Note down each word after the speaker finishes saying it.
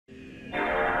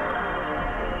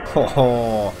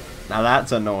Oh, now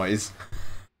that's a noise.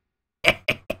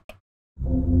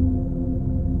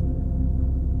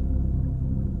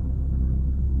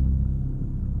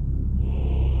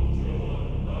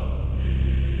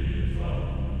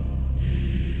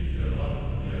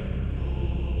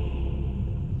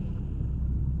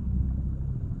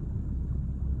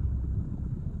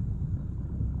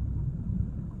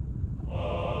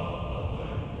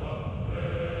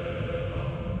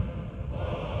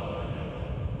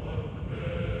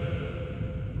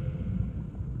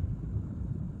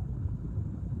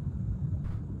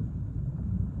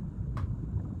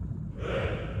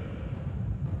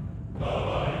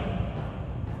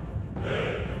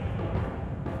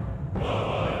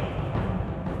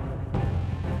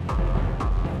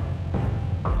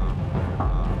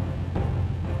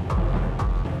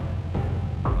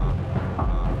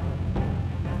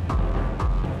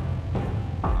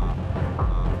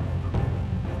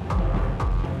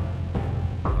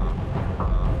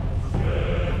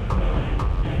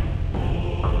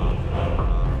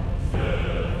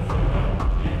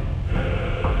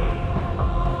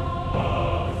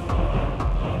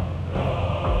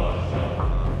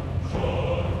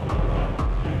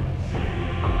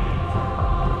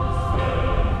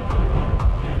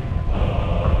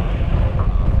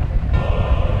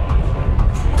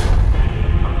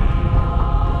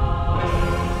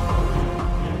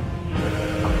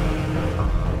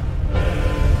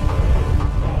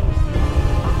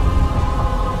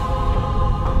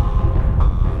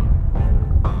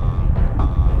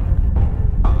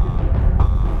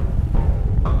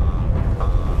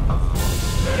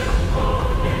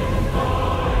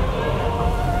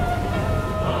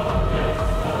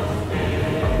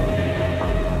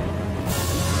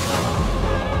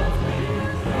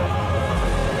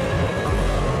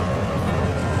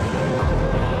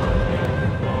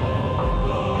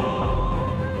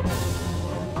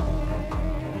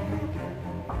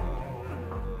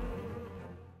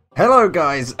 Hello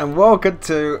guys, and welcome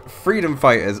to Freedom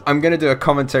Fighters. I'm going to do a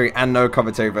commentary and no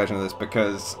commentary version of this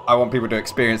because I want people to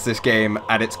experience this game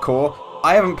at its core.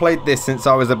 I haven't played this since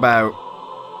I was about,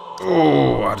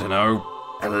 I don't know,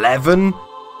 11?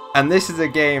 And this is a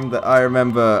game that I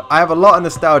remember, I have a lot of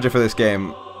nostalgia for this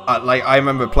game. I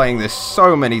remember playing this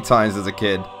so many times as a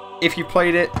kid. If you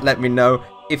played it, let me know.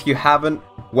 If you haven't,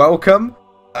 welcome.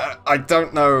 I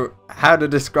don't know how to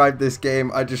describe this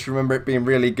game. I just remember it being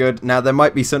really good. Now, there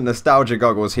might be some nostalgia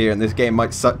goggles here, and this game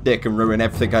might suck dick and ruin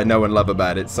everything I know and love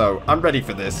about it. So, I'm ready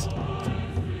for this.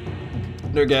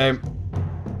 New game.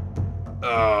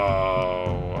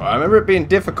 Oh, I remember it being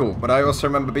difficult, but I also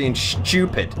remember being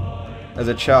stupid as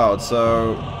a child.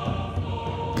 So,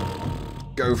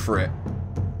 go for it.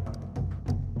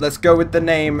 Let's go with the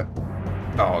name.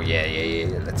 Oh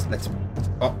yeah. Let's.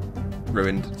 Oh,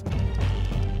 ruined.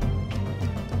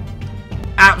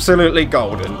 Absolutely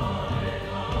golden.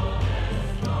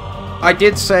 I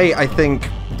did say, I think,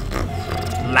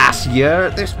 last year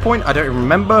at this point, I don't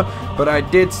remember, but I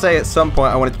did say at some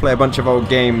point I wanted to play a bunch of old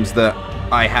games that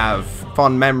I have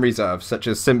fond memories of, such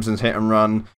as Simpsons Hit and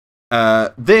Run.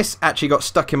 This actually got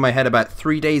stuck in my head about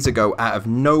 3 days ago out of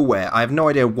nowhere. I have no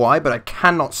idea why, but I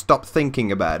cannot stop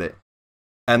thinking about it.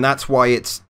 And that's why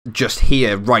it's just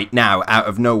here right now out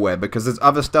of nowhere, because there's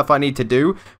other stuff I need to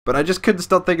do, but I just couldn't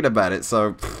stop thinking about it,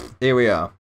 so here we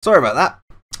are. Sorry about that.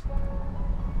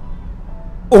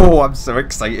 Oh, I'm so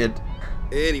excited.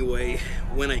 Anyway,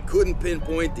 when I couldn't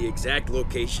pinpoint the exact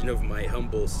location of my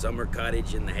humble summer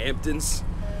cottage in the Hamptons,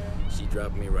 she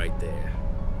dropped me right there.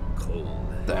 Cold.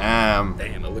 Damn,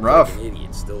 I look rough. like an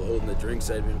idiot, still holding the drinks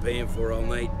I'd been paying for all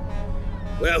night.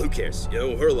 Well, who cares? You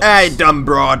know, her loss. Hey, dumb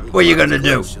broad, what are you gonna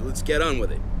do? Let's get on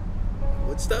with it.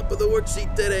 Let's stop at the work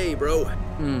seat today, bro.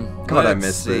 God, I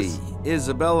miss this.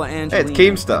 Isabella Angelina, Hey, it's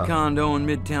Keemstar. condo in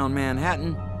Midtown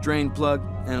Manhattan, drain plug,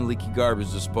 and a leaky garbage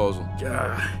disposal.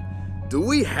 Do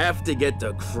we have to get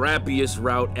the crappiest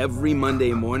route every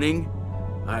Monday morning?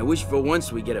 I wish for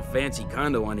once we get a fancy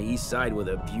condo on the east side with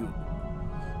a view.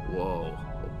 Whoa.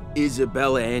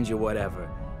 Isabella Angel whatever.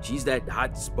 She's that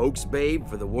hot spokesbabe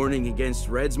for the Warning Against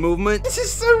Reds movement? This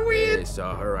is so weird. I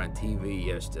saw her on TV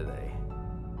yesterday.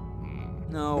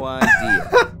 No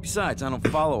idea. Besides, I don't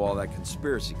follow all that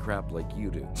conspiracy crap like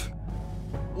you do.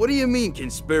 What do you mean,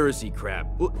 conspiracy crap?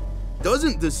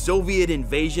 Doesn't the Soviet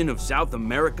invasion of South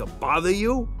America bother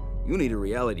you? You need a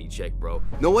reality check, bro.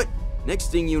 Know what?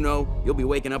 Next thing you know, you'll be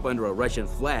waking up under a Russian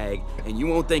flag, and you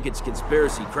won't think it's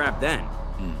conspiracy crap then.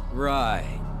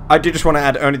 Right. I do just want to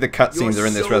add only the cutscenes are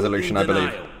in this so resolution, in I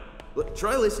believe. denial. Look,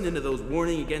 try listening to those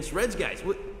Warning Against Reds guys.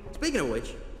 Speaking of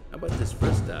which, how about this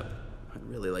first stop? I'd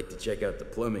really like to check out the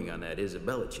plumbing on that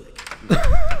Isabella chick.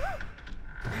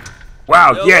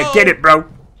 Wow, Hello? yeah, get it, bro.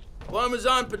 Plumber's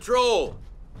on patrol.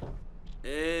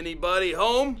 Anybody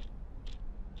home?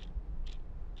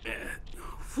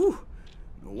 Whew.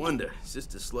 No wonder.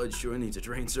 Sister Sludge sure needs a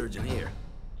trained surgeon here.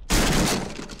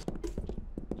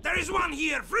 There is one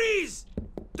here! Freeze!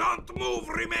 Don't move,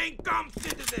 remain calm,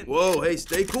 citizen! Whoa, hey,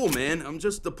 stay cool, man. I'm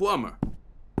just the plumber.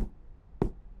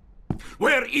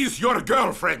 Where is your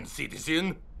girlfriend,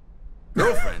 citizen?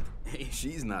 Girlfriend? Hey,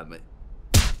 she's not my...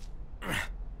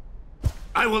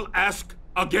 I will ask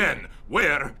again.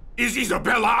 Where is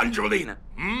Isabella Angelina?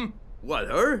 Hmm? What,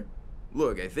 her?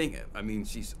 Look, I mean,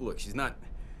 she's not...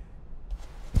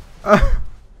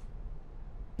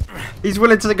 He's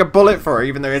willing to take a bullet for her,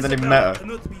 even though he hasn't even met her.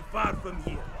 Cannot be far from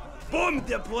here. Bomb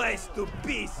the place to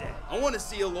pieces. I want to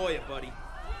see a lawyer, buddy.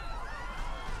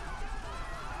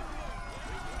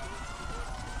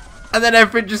 And then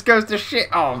everything just goes to shit.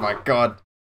 Oh my god.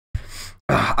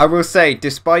 I will say,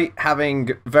 despite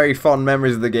having very fond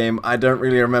memories of the game, I don't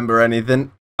really remember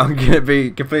anything. I'm going to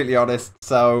be completely honest.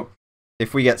 So,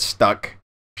 if we get stuck,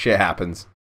 shit happens.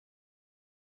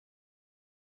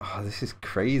 Oh, this is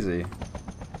crazy.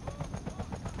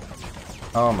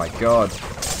 Oh my god.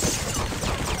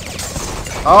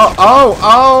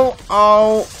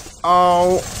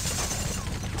 Oh.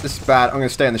 This is bad. I'm going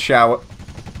to stay in the shower.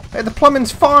 Hey, the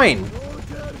plumbing's fine.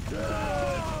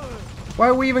 Why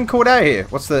are we even called out here?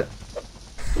 What's the...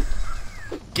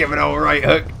 Give it all right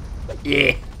hook.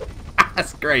 Yeah.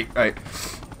 That's great. Right.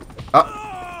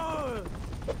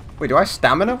 Wait, do I have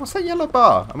stamina? What's that yellow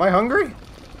bar? Am I hungry?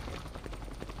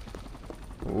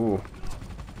 Ooh.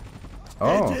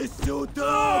 Oh.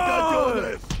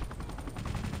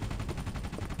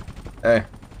 Hey.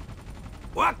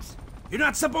 What? You're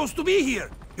not supposed to be here.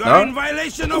 You No? are in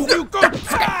violation of new code.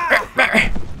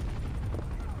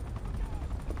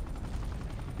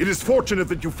 It is fortunate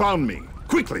that you found me.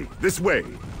 Quickly, this way.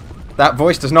 That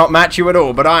voice does not match you at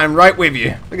all, but I am right with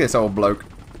you. Look at this old bloke.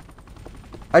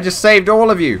 I just saved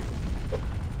all of you.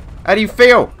 How do you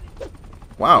feel?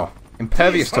 Wow.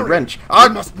 Impervious Please, to hurry. wrench. I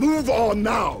must move on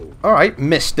now. Alright,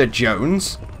 Mr.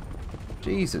 Jones.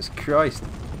 Jesus Christ.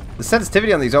 The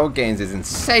sensitivity on these old games is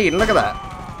insane. Look at that.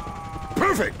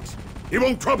 Perfect. He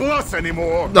won't trouble us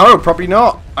anymore. No, probably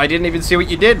not. I didn't even see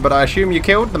what you did, but I assume you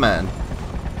killed the man.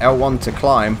 L1 to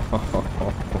climb. Oh,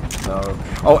 no.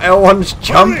 Oh, L1's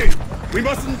jump. Hurry! We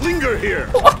mustn't linger here.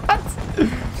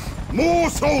 What? More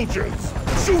soldiers.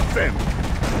 Shoot them.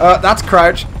 That's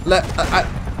crouch.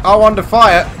 R1 to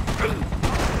fire.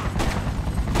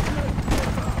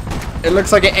 It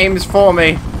looks like it aims for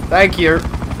me. Thank you.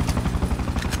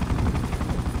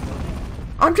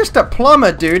 I'm just a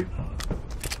plumber, dude.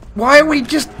 Why are we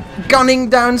just gunning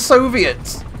down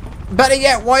Soviets? Better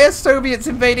yet, why are Soviets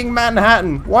invading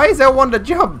Manhattan? Why is L1 to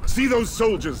jump? See those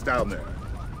soldiers down there?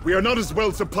 We are not as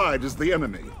well supplied as the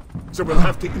enemy, so we'll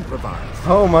have to improvise.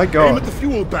 Oh my Aim at god. the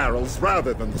fuel barrels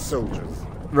rather than the soldiers.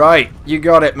 Right, you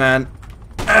got it, man.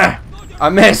 I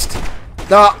missed.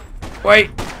 No,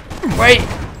 wait.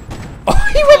 Oh,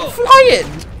 he went flying.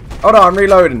 Hold on, I'm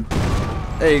reloading.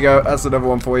 There you go. That's another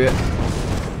one for you.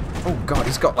 Oh god,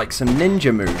 he's got like some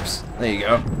ninja moves. There you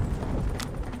go.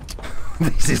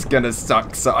 This is gonna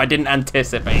suck. So I didn't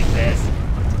anticipate this.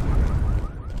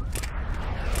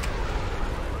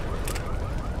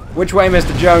 Which way,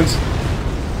 Mr. Jones?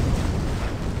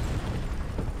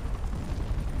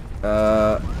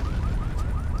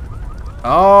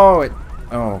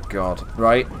 Oh god.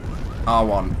 Right.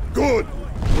 R1. Good.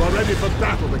 You are ready for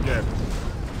battle again.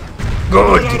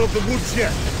 Good. We're not out of the woods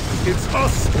yet. It's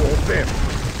us or them.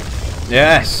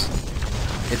 Yes.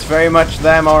 It's very much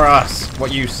them or us.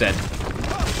 What you said.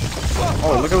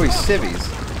 Oh, look at all these civvies.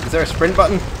 Is there a sprint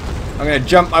button? I'm gonna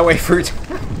jump my way through.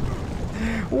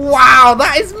 Wow,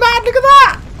 that is mad. Look at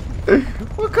that.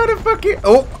 What kind of fucking...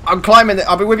 Oh, I'm climbing it.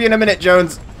 I'll be with you in a minute,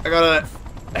 Jones. I gotta...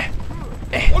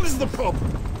 What is the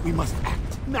problem? We must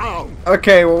act now.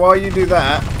 Okay, well, while you do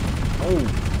that... Oh.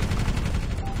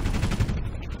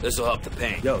 This'll help the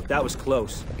pain. Yo, that was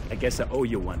close. I guess I owe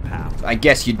you one, pal. I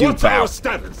guess you do, What's pal. our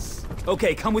status?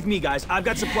 Okay, come with me, guys. I've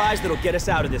got supplies that'll get us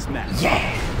out of this mess.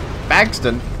 Yeah.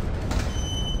 Bagston.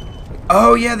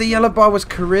 Oh, yeah, the yellow bar was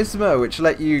charisma, which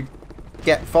let you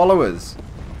get followers.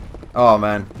 Oh,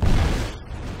 man.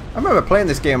 I remember playing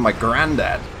this game with my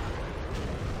granddad.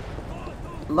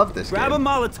 Love this Grab a game.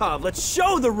 Molotov. Let's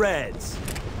show the Reds.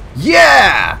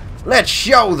 Yeah! Let's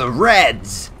show the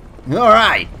Reds.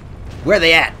 Alright. Where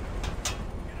they at?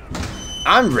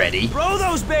 I'm ready. Throw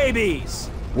those babies.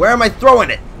 Where am I throwing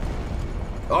it?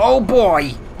 Oh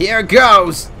boy. Here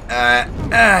goes.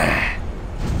 I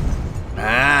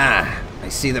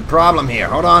see the problem here.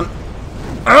 Hold on.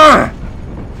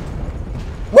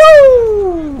 Woo!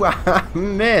 Ooh, I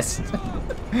missed.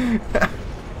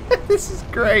 This is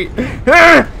great.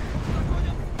 Yeah.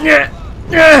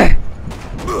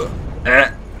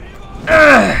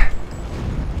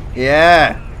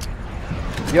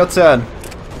 Your turn.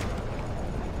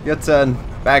 Your turn.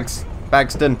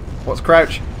 Bagston. What's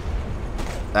crouch?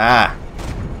 Ah.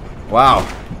 Wow.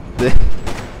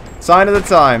 Sign of the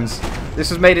times. This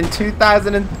was made in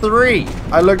 2003.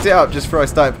 I looked it up just before I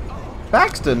started.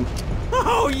 Paxton?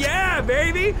 Oh yeah,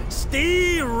 baby!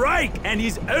 Steve Reich, and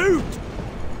he's out!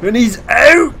 And he's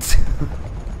out!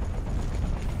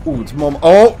 Ooh, it's Mom.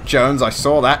 Oh, Jones, I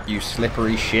saw that, you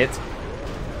slippery shit.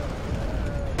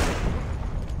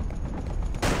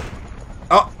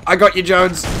 Oh, I got you,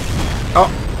 Jones.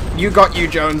 Oh, you got you,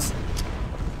 Jones.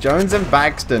 Jones and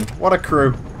Bagston. What a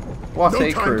crew. What a crew.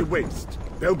 No time to waste.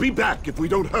 They'll be back if we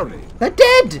don't hurry. They're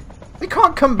dead! They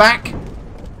can't come back!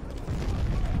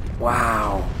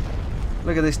 Wow.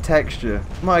 Look at this texture.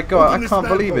 My god, I can't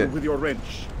believe it. With your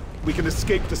wrench, we can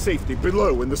escape to safety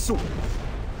below in the sewer.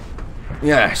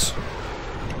 Yes.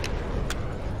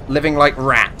 Living like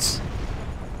rats.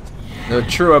 The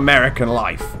true American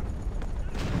life.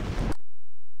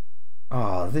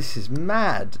 Oh, this is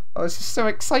mad. Oh, this is so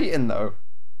exciting though.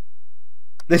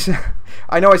 This,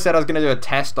 I know I said I was going to do a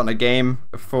test on a game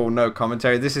for no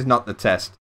commentary. This is not the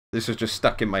test. This was just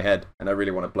stuck in my head, and I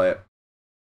really want to play it.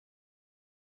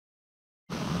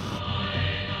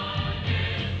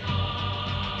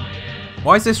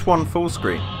 Why is this one full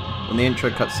screen when the intro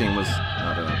cutscene was...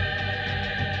 I don't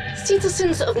know.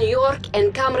 Citizens of New York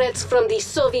and comrades from the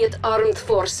Soviet Armed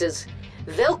Forces,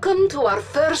 welcome to our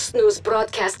first news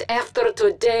broadcast after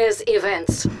today's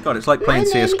events. God, it's like playing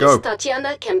CSGO. My name is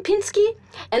Tatiana Kempinski,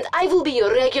 and I will be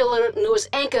your regular news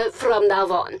anchor from now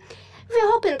on. We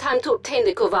hope in time to obtain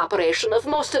the cooperation of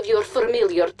most of your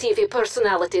familiar TV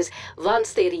personalities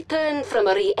once they return from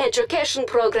a re-education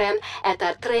program at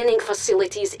our training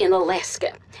facilities in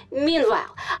Alaska.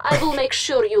 Meanwhile, I will make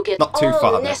sure you get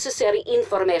all necessary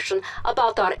information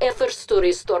about our efforts to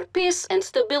restore peace and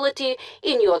stability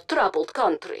in your troubled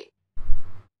country.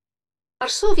 Our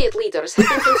Soviet leaders have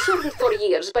been concerned for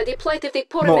years by the plight of the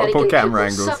poor American people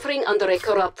suffering under a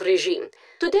corrupt regime.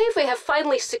 Today we have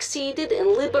finally succeeded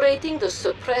in liberating the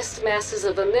suppressed masses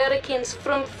of Americans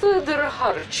from further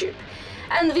hardship.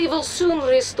 And we will soon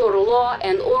restore law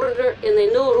and order in a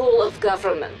new rule of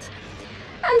government.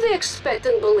 And we expect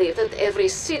and believe that every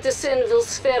citizen will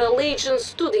swear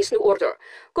allegiance to this new order.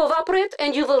 Cooperate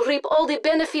and you will reap all the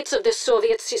benefits of the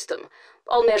Soviet system.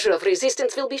 All measure of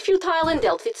resistance will be futile and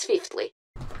dealt with swiftly.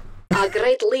 Our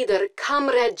great leader,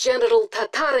 Comrade General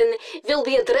Tatarin, will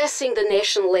be addressing the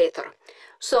nation later.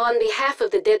 So on behalf of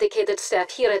the dedicated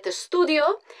staff here at the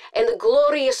studio and the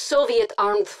glorious Soviet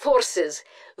Armed Forces,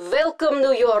 welcome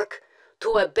New York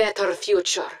to a better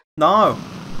future. No,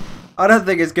 I don't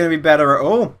think it's going to be better at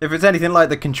all. If it's anything like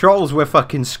the controls, we're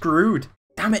fucking screwed.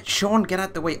 Damn it, Sean, get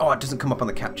out the way. Oh, it doesn't come up on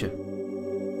the capture.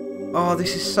 Oh,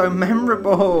 this is so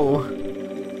memorable.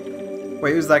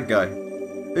 Wait, who's that guy?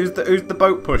 Who's the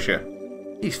boat pusher?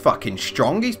 He's fucking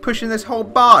strong. He's pushing this whole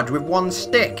barge with one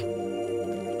stick.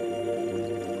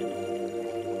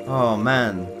 Oh,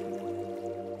 man.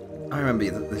 I remember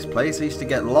this place. I used to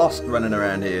get lost running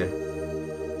around here.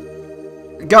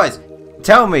 Guys,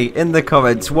 tell me in the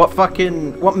comments what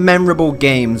memorable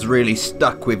games really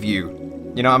stuck with you.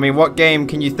 You know what I mean? What game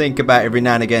can you think about every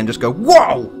now and again and just go,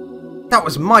 whoa! That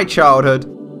was my childhood.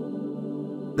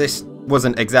 This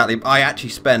wasn't exactly...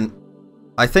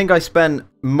 I think I spent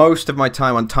most of my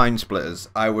time on Time Splitters.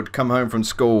 I would come home from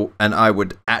school and I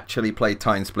would actually play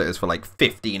Time Splitters for like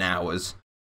 15 hours.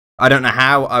 I don't know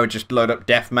how, I would just load up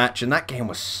Deathmatch, and that game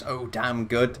was so damn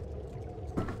good.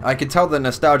 I could tell the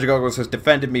Nostalgia Goggles has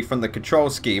defended me from the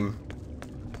control scheme.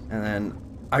 And then,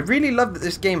 I really loved that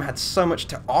this game had so much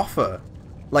to offer.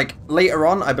 Like, later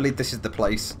on, I believe this is the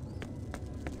place.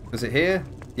 Was it here?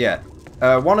 Yeah.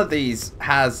 One of these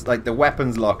has, like, the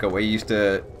weapons locker where you used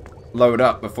to load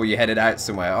up before you headed out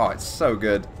somewhere. Oh, it's so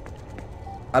good.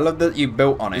 I love that you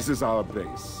built on it. This is our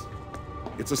base.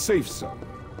 It's a safe zone.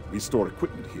 We store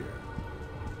equipment here.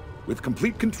 With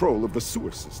complete control of the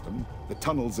sewer system, the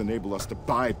tunnels enable us to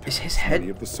bypass many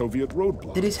of the Soviet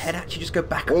roadblocks. Did his head actually just go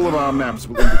back? All of our maps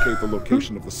will indicate the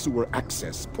location of the sewer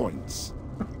access points.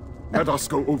 Let us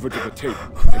go over to the table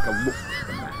and take a look at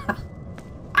the map.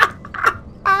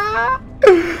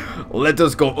 Let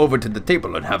us go over to the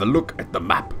table and have a look at the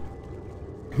map.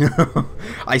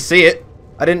 I see it.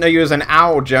 I didn't know you was an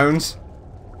Owl Jones.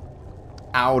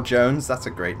 Owl Jones, that's a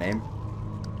great name.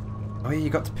 Oh yeah,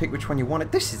 you got to pick which one you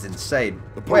wanted. This is insane.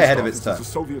 Way ahead of its time. Is a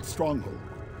Soviet stronghold.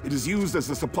 It is used as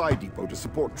a supply depot to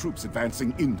support troops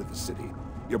advancing into the city.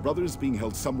 Your brother is being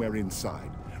held somewhere inside.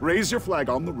 Raise your flag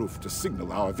on the roof to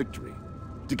signal our victory.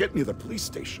 To get near the police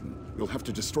station, you'll have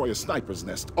to destroy a sniper's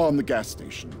nest on the gas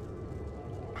station.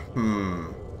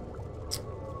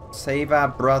 Save our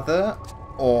brother,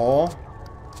 or...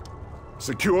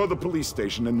 Secure the police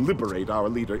station and liberate our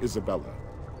leader, Isabella.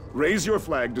 Raise your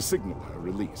flag to signal her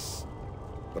release.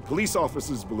 The police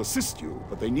officers will assist you,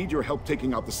 but they need your help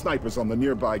taking out the snipers on the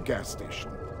nearby gas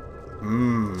station.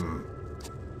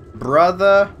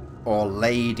 Brother or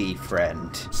lady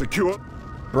friend? Secure...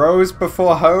 Bros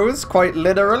before hoes, quite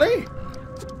literally?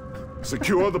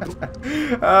 Secure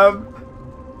the...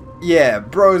 Yeah,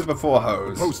 bros before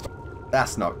hoes. Post...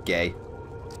 That's not gay.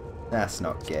 That's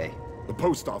not gay. The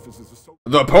post office is a...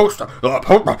 The post...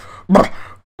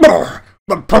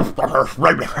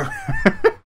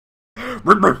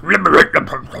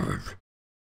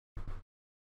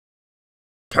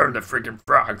 Turn the freaking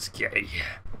frogs gay.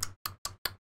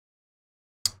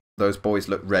 Those boys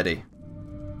look ready.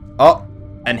 Oh,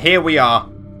 and here we are.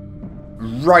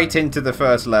 Right into the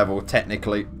first level,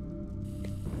 technically.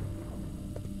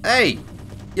 Hey,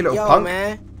 you little punk.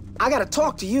 Man, I gotta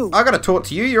talk to you. I gotta talk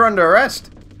to you. You're under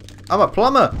arrest. I'm a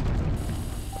plumber.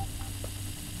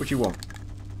 What you want?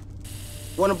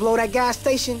 Wanna blow that gas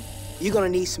station? You're gonna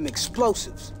need some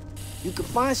explosives. You can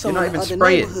find some You're in not the even other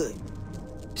spraying. neighborhood.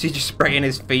 Is he just spraying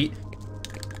his feet?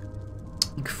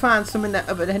 You can find some in that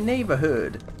other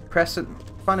neighborhood. Press it.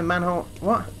 Find a manhole.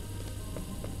 What?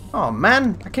 Oh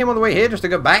man, I came all the way here just to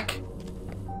go back.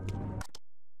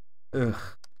 Ugh,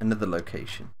 another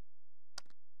location.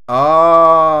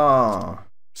 Oh.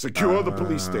 Secure the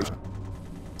police station.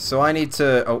 So I need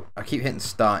to... Oh, I keep hitting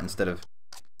start instead of...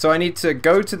 So I need to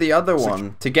go to the other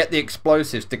one to get the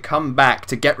explosives, to come back,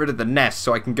 to get rid of the nest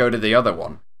so I can go to the other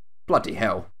one. Bloody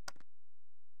hell.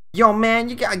 Yo, man,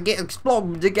 you gotta get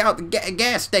explode, dig out the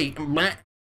gas station.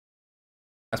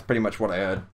 That's pretty much what I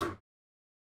heard.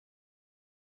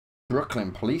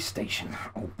 Brooklyn Police Station.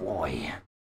 Oh, boy.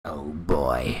 Oh,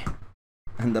 boy.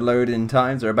 And the loading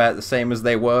times are about the same as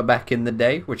they were back in the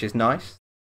day, which is nice.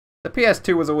 The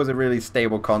PS2 was always a really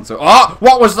stable console. Oh,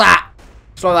 what was that?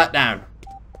 Slow that down.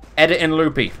 Edit in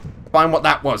loopy. Find what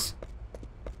that was.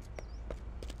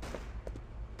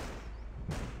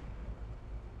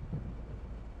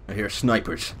 I hear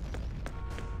snipers.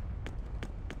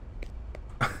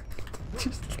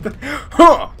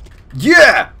 Huh!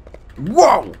 Yeah!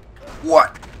 Whoa!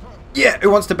 What? Yeah,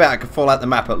 who wants to bet I can fall out the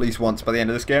map at least once by the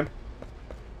end of this game?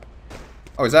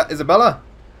 Oh, is that Isabella?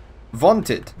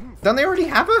 Vaunted. Don't they already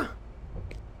have her?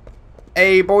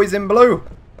 Hey, boys in blue.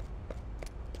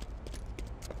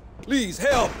 Please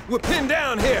help! We're pinned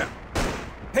down here!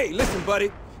 Hey, listen,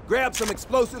 buddy. Grab some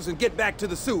explosives and get back to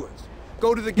the sewers.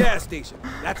 Go to the gas station.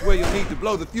 That's where you'll need to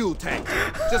blow the fuel tank.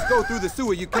 Just go through the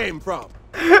sewer you came from.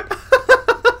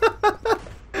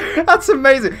 That's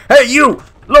amazing. Hey, you!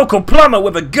 Local plumber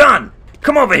with a gun!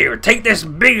 Come over here, take this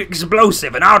big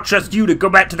explosive, and I'll trust you to go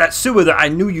back to that sewer that I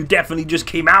knew you definitely just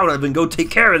came out of and go take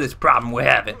care of this problem we're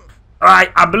having.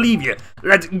 Alright, I believe you.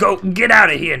 Let's go get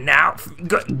out of here now.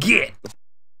 Get!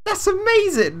 That's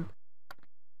amazing.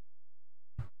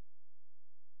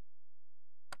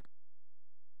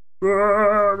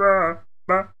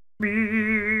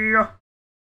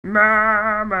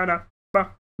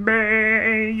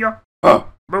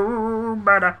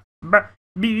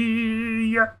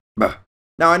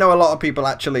 Now I know a lot of people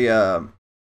actually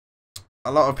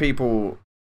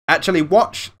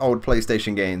watch old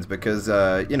PlayStation games because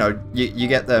you know, you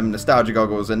get them nostalgia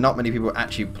goggles and not many people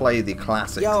actually play the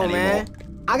classics anymore. Man,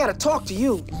 I gotta talk to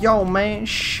you. Yo man,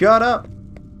 shut up.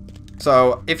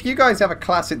 So if you guys have a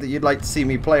classic that you'd like to see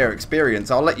me play or experience,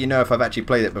 I'll let you know if I've actually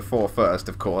played it before first,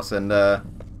 of course, and I'll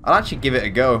actually give it a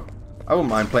go. I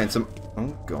wouldn't mind playing some...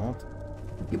 Oh god.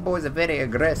 You boys are very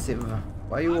aggressive.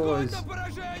 Why you always...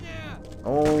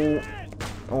 Oh,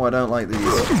 I don't like these.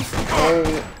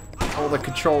 Oh, the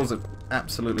controls are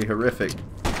absolutely horrific.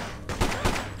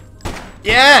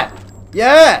 Yeah!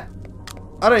 Yeah!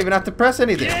 I don't even have to press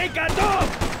anything.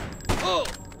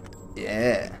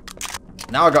 Yeah.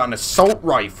 Now I got an assault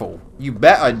rifle. You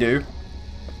bet I do.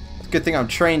 It's a good thing I'm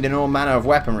trained in all manner of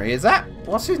weaponry. Is that...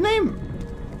 What's his name?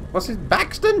 What's his...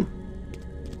 Baxton?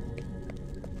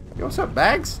 Yo, what's up,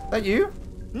 Bags? That you?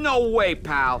 No way,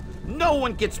 pal. No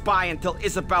one gets by until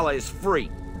Isabella is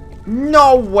free.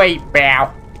 No way,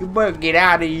 pal. You better get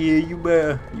out of here. You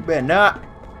better not.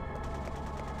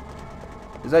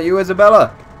 Is that you,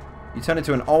 Isabella? You turned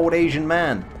into an old Asian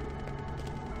man.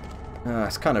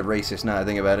 It's kind of racist now I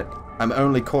think about it. I'm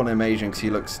only calling him Asian because he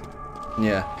looks...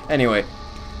 Yeah. Anyway.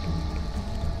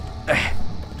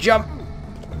 Jump!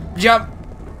 Jump!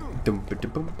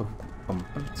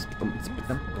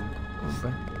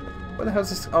 Where the hell is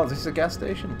this? Oh, this is a gas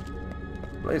station.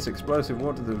 Place explosive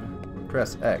water to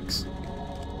press X.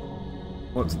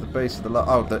 What's the base of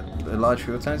the the large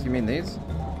fuel tanks? You mean these?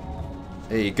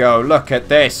 There you go. Look at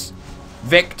this.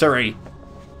 Victory.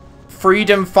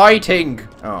 Freedom fighting.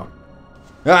 Oh.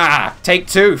 Ah, take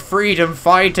two. Freedom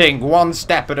fighting. One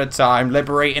step at a time.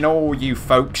 Liberating all you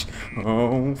folks.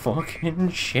 Oh, fucking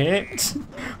shit.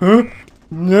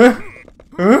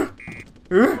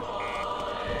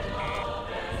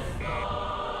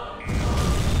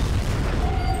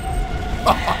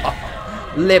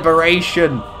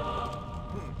 Liberation.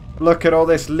 Look at all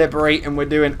this liberating we're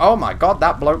doing. Oh my god,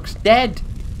 that bloke's dead.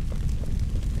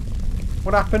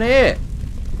 What happened here?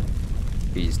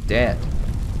 He's dead.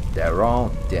 They're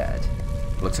all dead.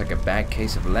 Looks like a bad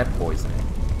case of lead poisoning.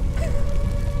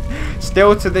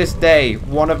 Still to this day,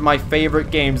 one of my favorite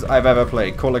games I've ever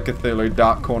played. Call of Cthulhu,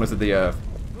 Dark Corners of the Earth.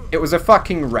 It was a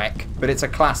fucking wreck, but it's a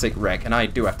classic wreck, and I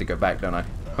do have to go back, don't I?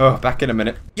 Oh, back in a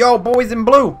minute. Yo, boys in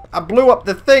blue! I blew up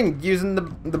the thing using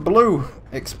the blue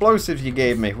explosives you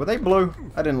gave me. Were they blue?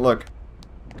 I didn't look.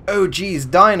 Oh, geez,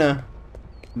 Diner.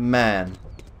 Man.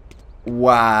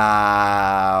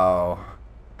 Wow.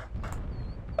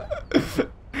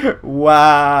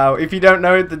 Wow. If you don't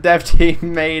know, the dev team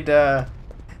made,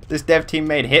 this dev team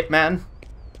made Hitman.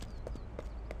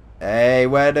 Hey,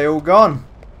 where they all gone?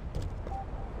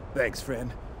 Thanks,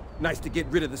 friend. Nice to get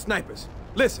rid of the snipers.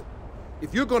 Listen,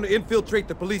 if you're going to infiltrate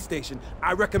the police station,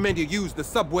 I recommend you use the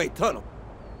subway tunnel.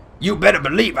 You better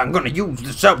believe I'm gonna use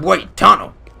the subway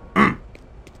tunnel.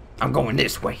 I'm going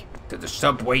this way, to the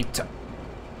subway tunnel.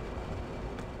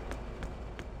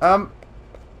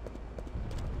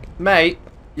 Mate,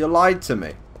 you lied to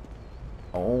me.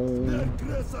 Oh.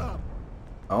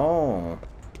 Oh.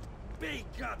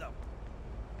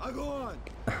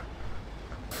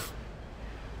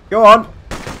 Go on.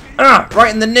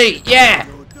 Right in the knee. Yeah.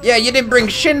 Yeah, you didn't bring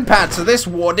shin pads to this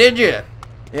war, did you?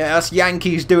 Yeah, us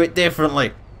Yankees do it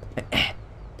differently.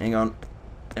 Hang on.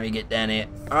 Let me get down here.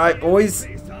 Alright, boys.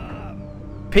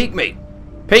 Peek me.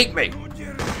 Peek me.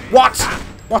 What?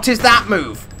 What is that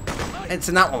move? It's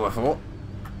in that one before.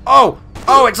 Oh!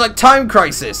 Oh, it's like Time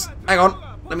Crisis. Hang on.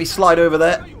 Let me slide over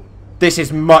there. This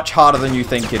is much harder than you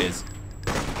think it is.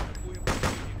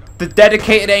 The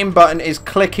dedicated aim button is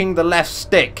clicking the left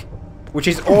stick, which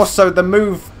is also the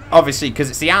move, obviously, because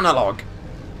it's the analog.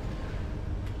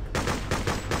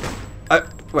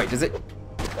 Wait, does it?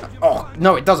 Oh,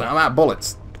 no, it doesn't. I'm out of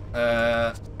bullets.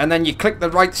 And then you click the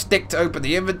right stick to open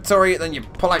the inventory, and then you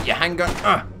pull out your handgun.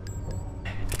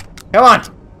 Come on!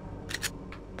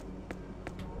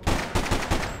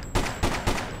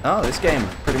 Oh, this game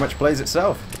pretty much plays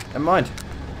itself. Never mind.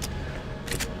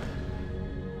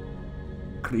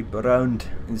 Creep around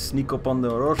and sneak up on the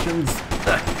Russians.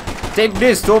 Take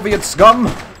this, Soviet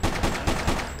scum!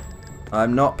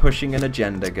 I'm not pushing an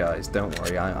agenda, guys. Don't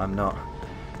worry, I'm not.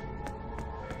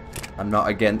 I'm not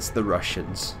against the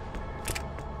Russians.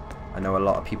 I know a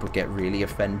lot of people get really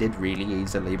offended really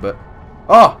easily, but...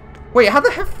 Oh! Wait, how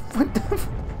the heck...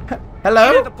 Hello?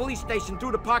 Enter the police station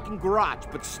through the parking garage,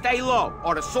 but stay low,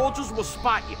 or the soldiers will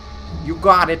spot you. You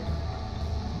got it.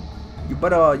 You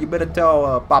better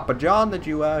tell Papa John that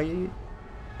you oh,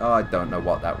 I don't know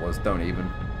what that was. Don't even.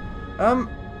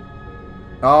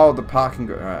 Oh, the parking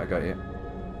garage. Alright, I got you.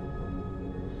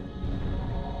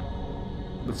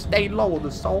 But stay low,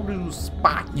 the soldiers will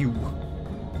spot you.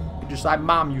 Just like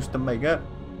Mom used to make it.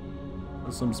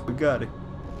 With some spaghetti.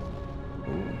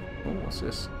 Oh, what's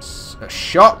this? A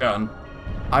shotgun?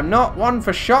 I'm not one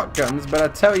for shotguns, but I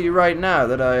tell you right now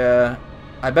that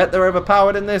I bet they're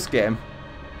overpowered in this game.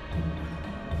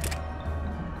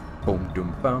 Boom,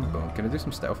 boom, boom, boom. Can I do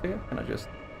some stealth here? Can I just...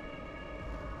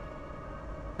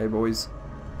 Hey, boys.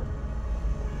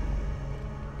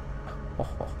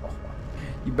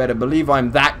 You better believe I'm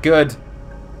that good.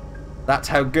 That's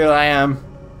how good I am.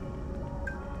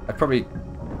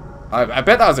 I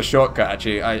bet that was a shortcut,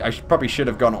 actually. I probably should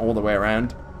have gone all the way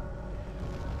around.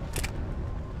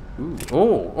 Ooh,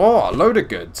 oh, a load of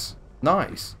goods.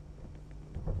 Nice.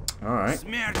 Alright.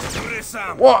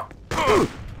 What?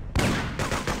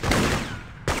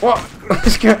 What?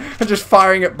 I'm just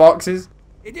firing at boxes.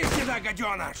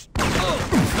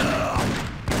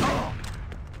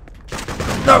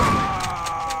 No!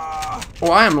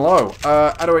 Oh, I am low.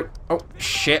 How do I... Oh,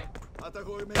 shit.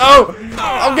 Oh!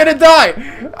 I'm gonna die!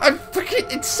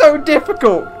 It's so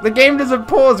difficult! The game doesn't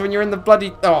pause when you're in the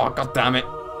bloody... Oh, god damn it.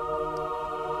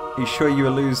 You sure you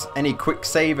will lose any quick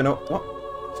save and...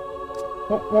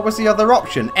 What was the other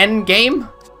option? End game?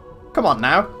 Come on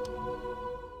now.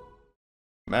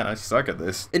 Man, I suck at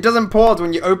this. It doesn't pause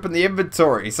when you open the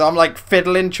inventory, so I'm like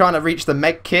fiddling trying to reach the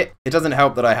med kit. It doesn't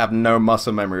help that I have no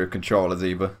muscle memory of controllers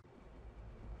either.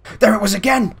 There it was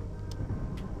again!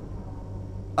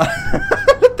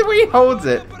 The way he holds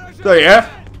it. So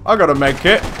yeah, I got a med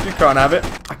kit. You can't have it.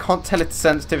 I can't tell its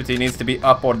sensitivity needs to be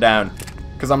up or down.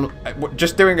 Because I'm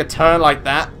just doing a turn like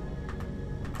that.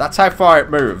 That's how far it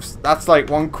moves. That's like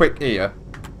one quick ear.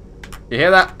 You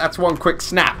hear that? That's one quick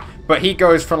snap. But he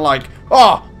goes from like,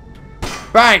 oh,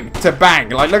 bang to bang.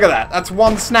 Like, look at that. That's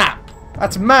one snap.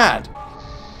 That's mad.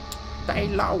 Stay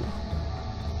low.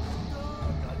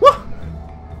 What?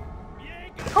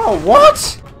 Oh,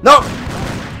 what? No.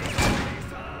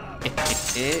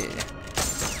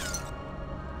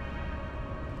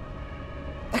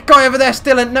 That guy over there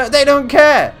still in. No, they don't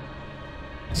care.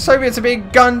 Soviets are being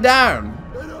gunned down.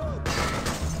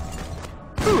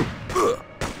 Wait.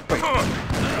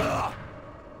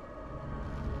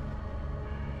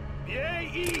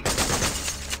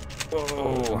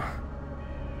 Whoa.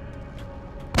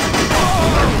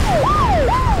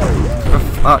 For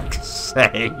fuck's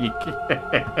sake.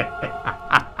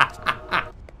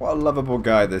 What a lovable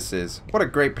guy this is. What a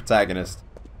great protagonist.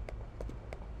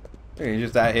 He's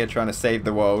just out here trying to save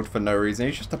the world for no reason.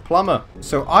 He's just a plumber.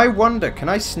 So I wonder, can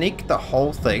I sneak the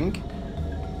whole thing?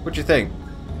 What do you think?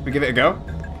 We give it a go?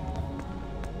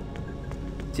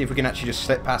 See if we can actually just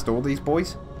slip past all these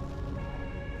boys.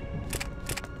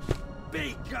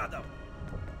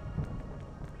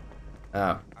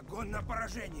 Oh.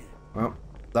 Well,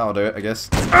 that'll do it, I guess.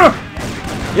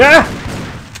 Yeah!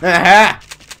 Aha!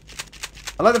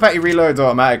 I like the fact he reloads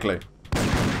automatically.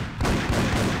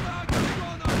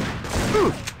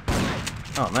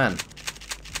 Oh, man.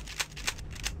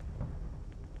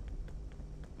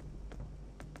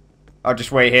 I'll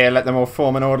just wait here, let them all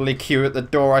form an orderly queue at the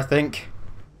door, I think.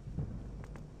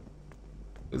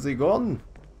 Is he gone?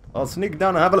 I'll sneak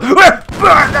down and have a look.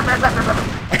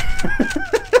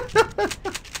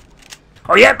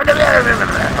 Oh, yeah!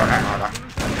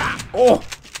 Oh!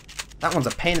 That one's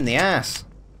a pain in the ass.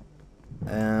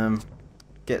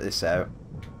 Get this out.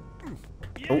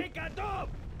 Oh.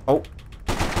 Oh.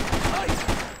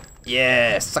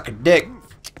 Yeah, suck a dick.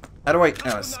 How do I... Oh,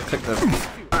 let's click the...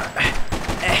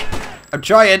 I'm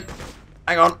trying.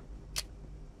 Hang on.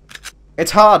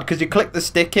 It's hard because you click the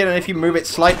stick in and if you move it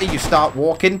slightly, you start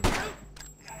walking.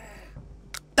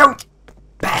 Don't!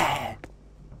 Bah!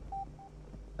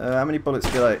 How many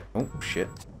bullets did I... Oh, shit.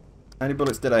 How many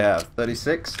bullets did I have?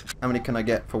 36? How many can I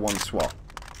get for one swap?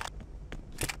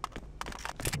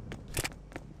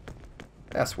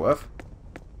 That's worth.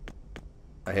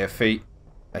 I hear feet.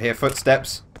 I hear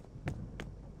footsteps.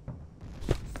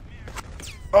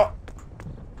 Oh!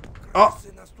 Oh!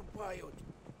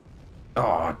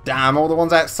 Oh, damn. All the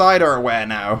ones outside are aware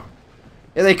now.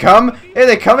 Here they come. Here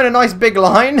they come in a nice big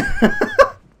line.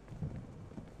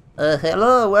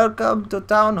 Hello. Welcome to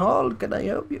Town Hall. Can I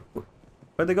help you?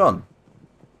 Where'd they gone?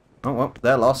 Oh, well,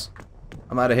 they're lost.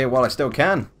 I'm out of here while I still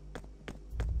can.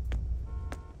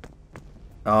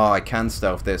 Oh, I can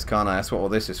stealth this, can't I? That's what all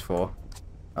this is for.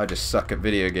 I just suck at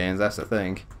video games, that's the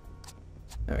thing.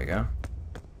 There we go.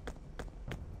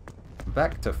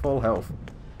 Back to full health.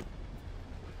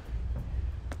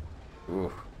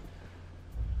 Ooh.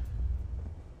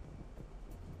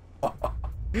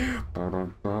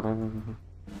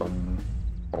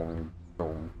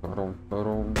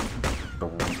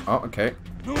 Oh, okay.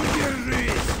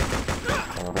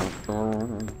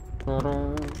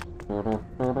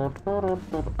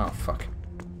 Oh, fuck.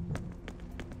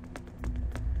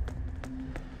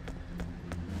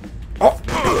 Oh!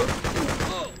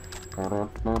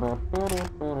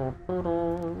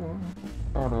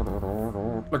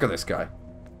 Look at this guy.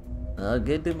 I'll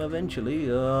get him eventually.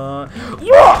 Oh,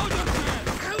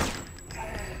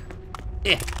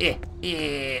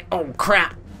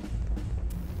 crap.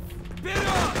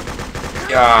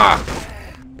 Yeah.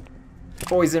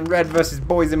 Boys in red versus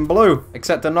boys in blue.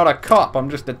 Except I'm not a cop. I'm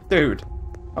just a dude.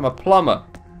 I'm a plumber.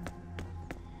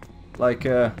 Like,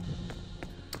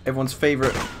 everyone's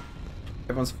favorite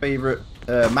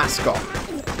mascot.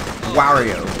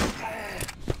 Wario.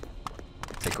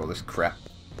 Take all this crap.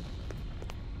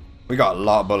 We got a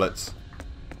lot of bullets.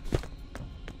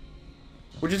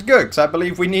 Which is good, because I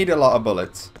believe we need a lot of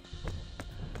bullets.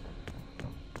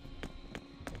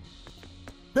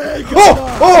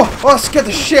 Oh! Oh! Oh, that scared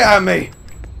the shit out of me!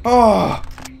 Oh!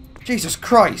 Jesus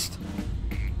Christ!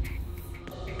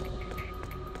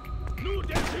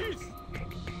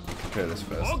 Clear this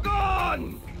first. Oh,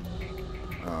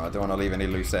 I don't want to leave any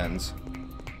loose ends.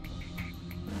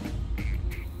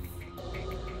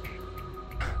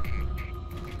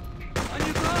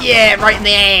 Yeah, right in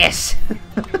the ass!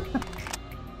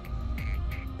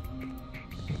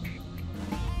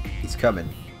 He's coming.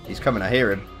 He's coming. I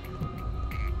hear him.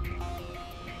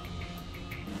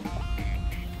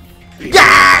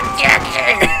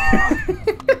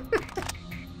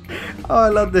 Oh, I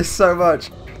love this so much.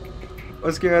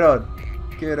 What's going on?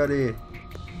 What's going on here?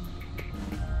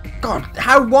 God,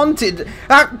 how wanted.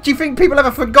 Do you think people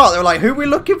ever forgot? They were like, who are we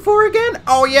looking for again?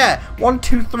 Oh, yeah. 1,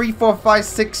 2, 3, 4, 5,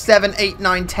 6, 7, 8,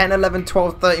 9, 10, 11,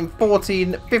 12, 13,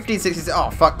 14, 15, 16. Oh,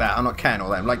 fuck that. I'm not counting all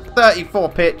them. Like 34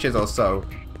 pictures or so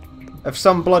of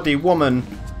some bloody woman.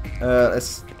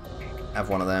 Let's have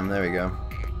one of them. There we go.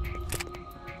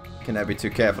 Can never be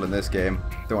too careful in this game.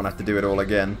 Don't want to have to do it all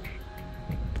again.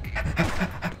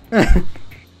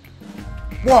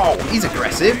 Whoa, he's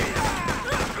aggressive.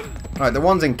 Alright, the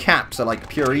ones in caps are like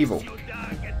pure evil.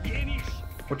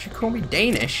 What you call me?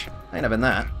 Danish? I ain't having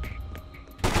that.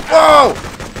 Whoa!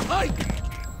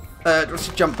 What's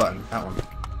the jump button? That one.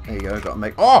 There you go, gotta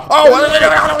make. Oh!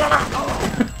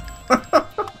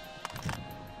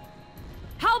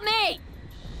 Help me!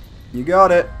 You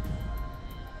got it.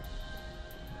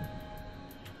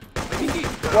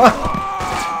 What?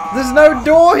 There's no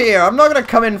door here. I'm not gonna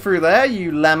come in through there,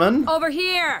 you lemon. Over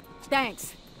here!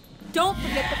 Thanks. Don't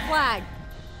forget the flag.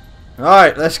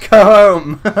 Alright, let's go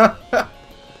home.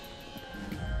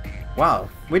 Wow,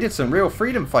 we did some real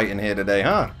freedom fighting here today,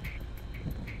 huh?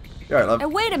 Alright, love. Hey,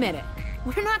 wait a minute.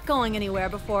 We're not going anywhere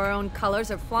before our own colors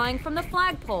are flying from the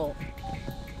flagpole.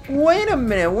 Wait a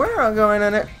minute, where are we going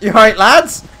on it? You alright,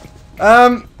 lads?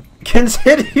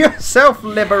 Consider yourself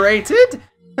liberated.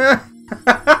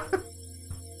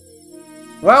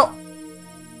 Well,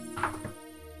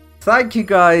 thank you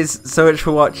guys so much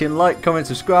for watching. Like, comment,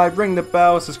 subscribe, ring the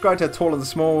bell, subscribe to Tall and the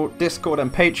Small, Discord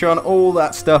and Patreon. All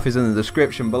that stuff is in the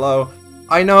description below.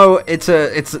 I know it's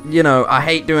you know, I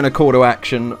hate doing a call to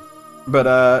action,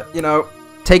 but you know,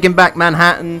 taking back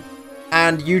Manhattan,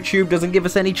 and YouTube doesn't give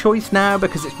us any choice now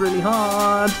because it's really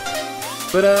hard.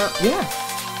 But yeah,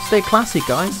 stay classy,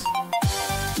 guys.